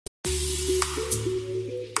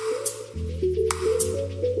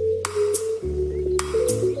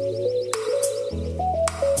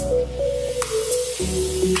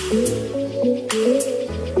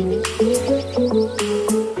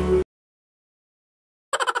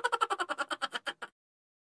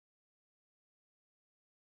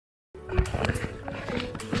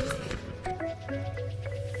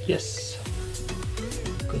Yes.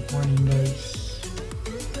 Good morning guys.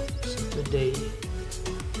 So today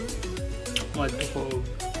wato ko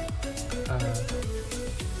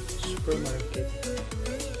supermarket.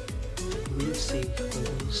 We'll see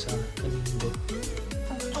kung sa kanindot.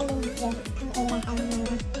 Ang ilahan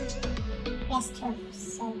mga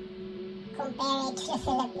restrooms. So compare it to the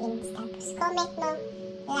Philippines. Tapos comment mo,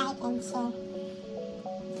 like and share.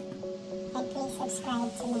 And please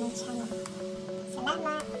subscribe to my channel.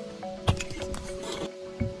 Salamat!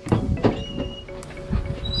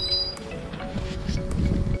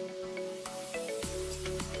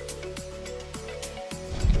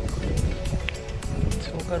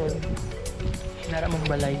 So karon nara mong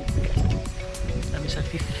balay kami sa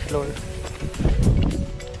 5th floor.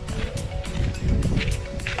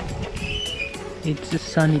 It's a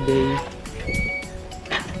sunny day.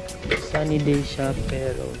 Sunny day siya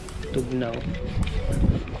pero tugnaw.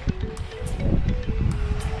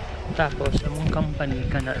 Tapos among company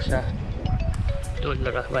kana sa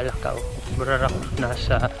dolara Balakaw. Murara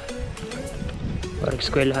nasa parang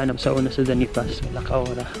eskwelahan sa una sa Danipas Balakaw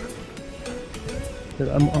ra.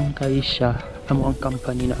 Pero amo ang kay siya, amo ang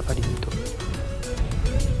company na pa dito.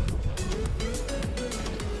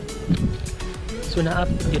 So naap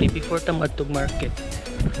diri before ta madtog market.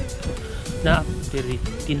 Naap diri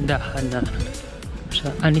tindahan na sa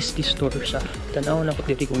honesty store sa. Tanaw na ko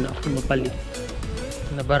diri kung na ako mapalit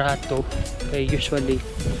na barato kay usually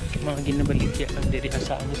mga ginabaligya lang diri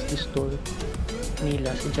sa honesty store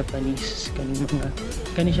nila sa Japanese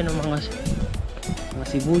kani siya ng mga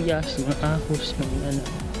sibuyas, mga ahos,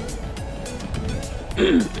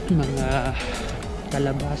 mga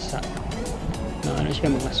kalabasa,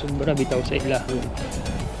 mga sobra bitaw sa ilang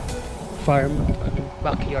farm,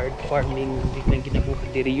 backyard farming na ginabuhat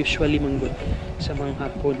diri usually manggod sa mga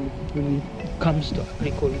hapon when it comes to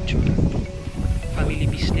agriculture. Family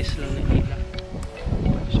business lang na nila.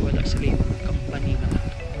 So wala sila yung company na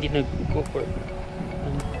hindi nag-cover.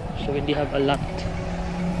 So when they have a lot,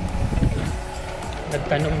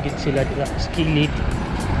 nagtanong gid sila dila sa kilid.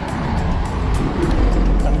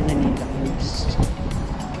 Tanong na nila.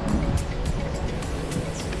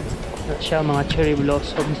 Na siya mga cherry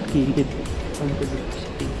blossom sa kilid. Ang dito sa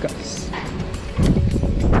tigas.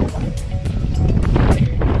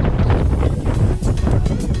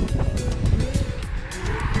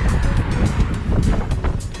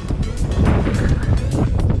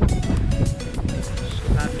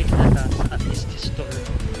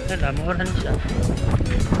 Mura na siya.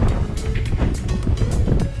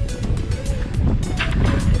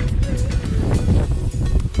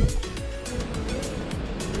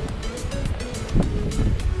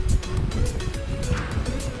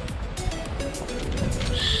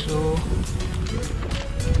 So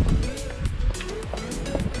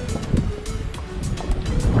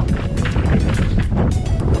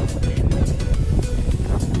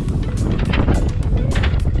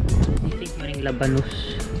itik maring labanos.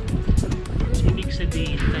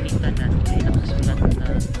 Sabihin kanitanan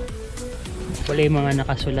wala yung mga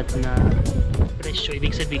nakasulat na presyo.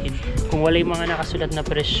 Ibig sabihin kung wala yung mga nakasulat na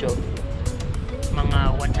presyo,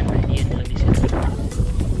 mga 100 yen lang din sila.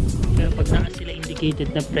 Pero pag naa sila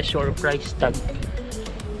indicated na presyo or price tag,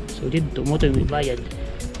 so dito mo ito yung bayad.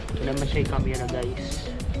 Ito naman siya yung camera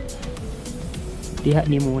guys. Diha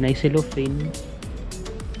ni mo na yung cellophane,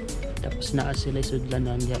 tapos naa sila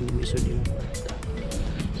isudlanan, diha ni mo isud yung kwarta.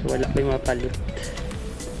 So wala pa yung mapalit.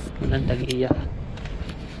 Walang tag-iya.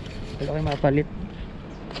 Wala kayo mapalit.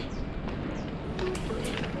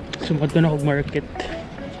 Sumad ko na kong market.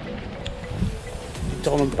 Dito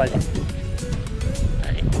ko magpalit.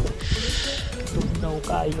 Ay. Tugnaw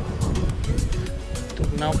kayo.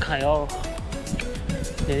 Tugnaw kayo.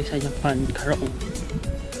 Dari sa Japan karong.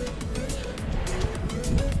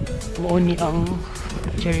 Muuni ang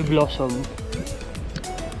cherry blossom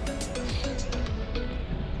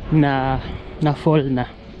na fall na.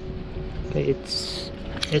 Okay,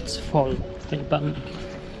 it's fall. May bang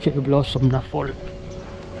cherry blossom na fall.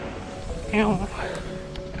 Ew.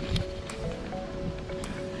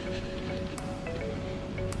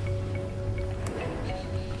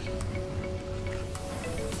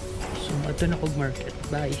 So ito na kog market.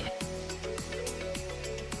 Bye.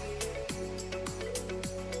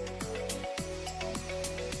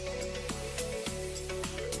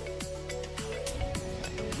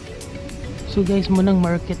 So guys, munang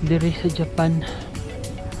market diri sa Japan.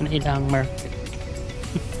 Ano ilang market?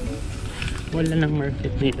 Wala nang market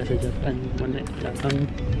nila sa Japan. Wala ilang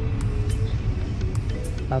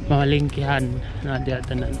pamalingkihan na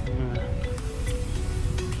diatanan mga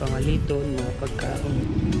pangaliton, mga pagkaon.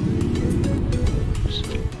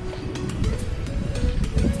 So,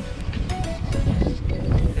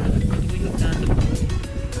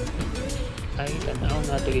 ay tanaw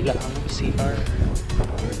na ito ilang CR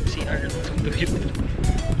na itong tuyot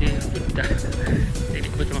punta dili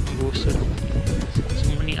ba ito makabusod so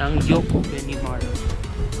muni ang yoke ni Mar.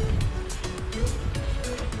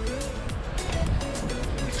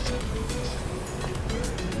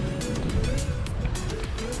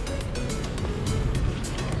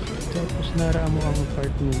 Tapos nara mo ang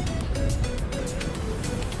apartment.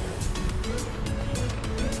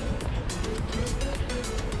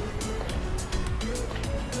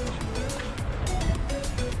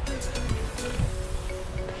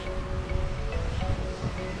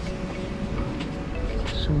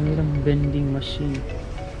 So mayroong vending machine.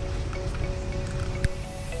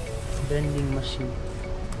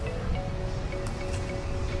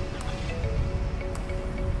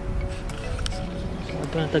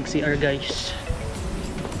 Ito na tag CR guys.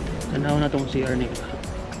 Tanaw na tong CR nila.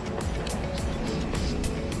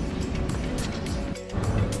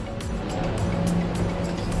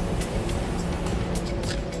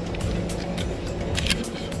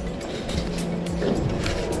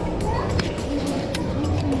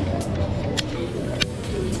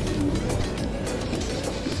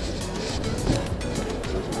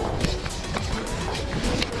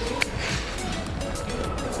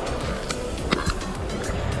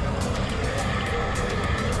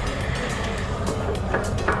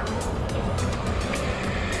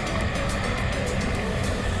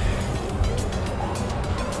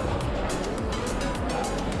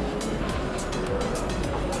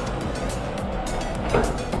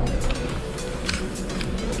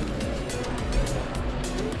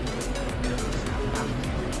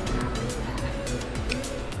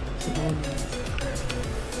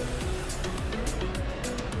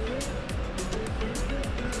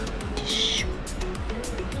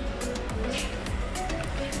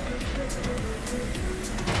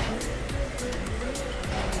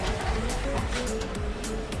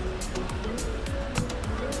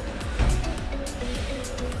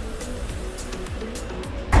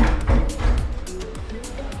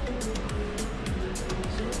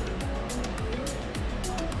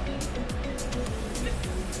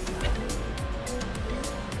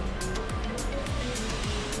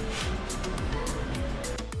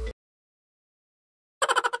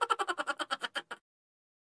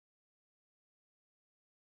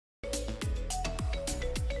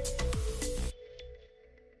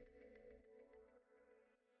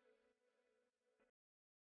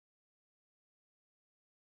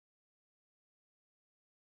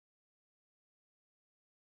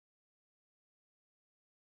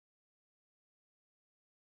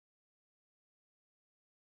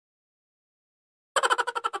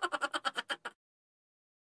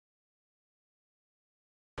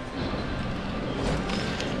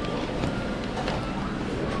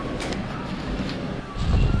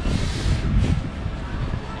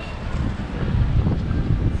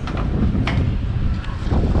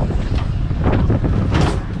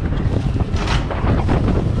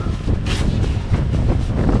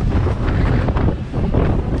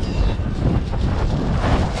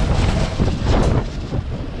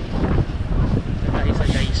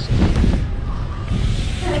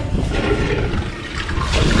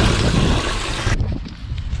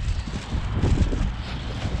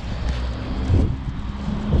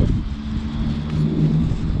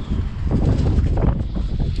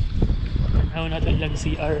 Natin lang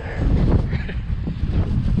CR.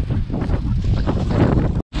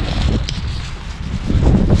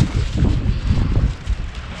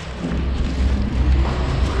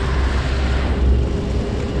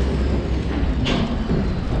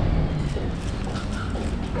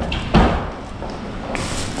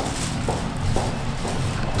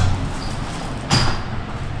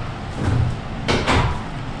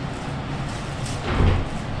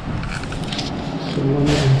 So,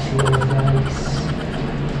 yan CR guys.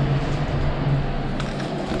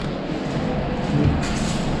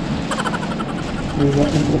 Iwa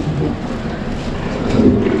ng buko.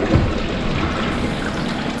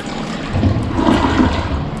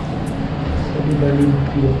 Sabi ba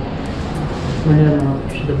limpyo? Maya mga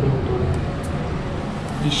push na buto.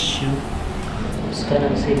 Issue. Tapos ka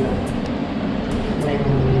lang sila. May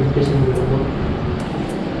mga limpyo sa buko.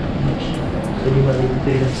 Sabi ba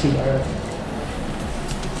limpyo yung CR.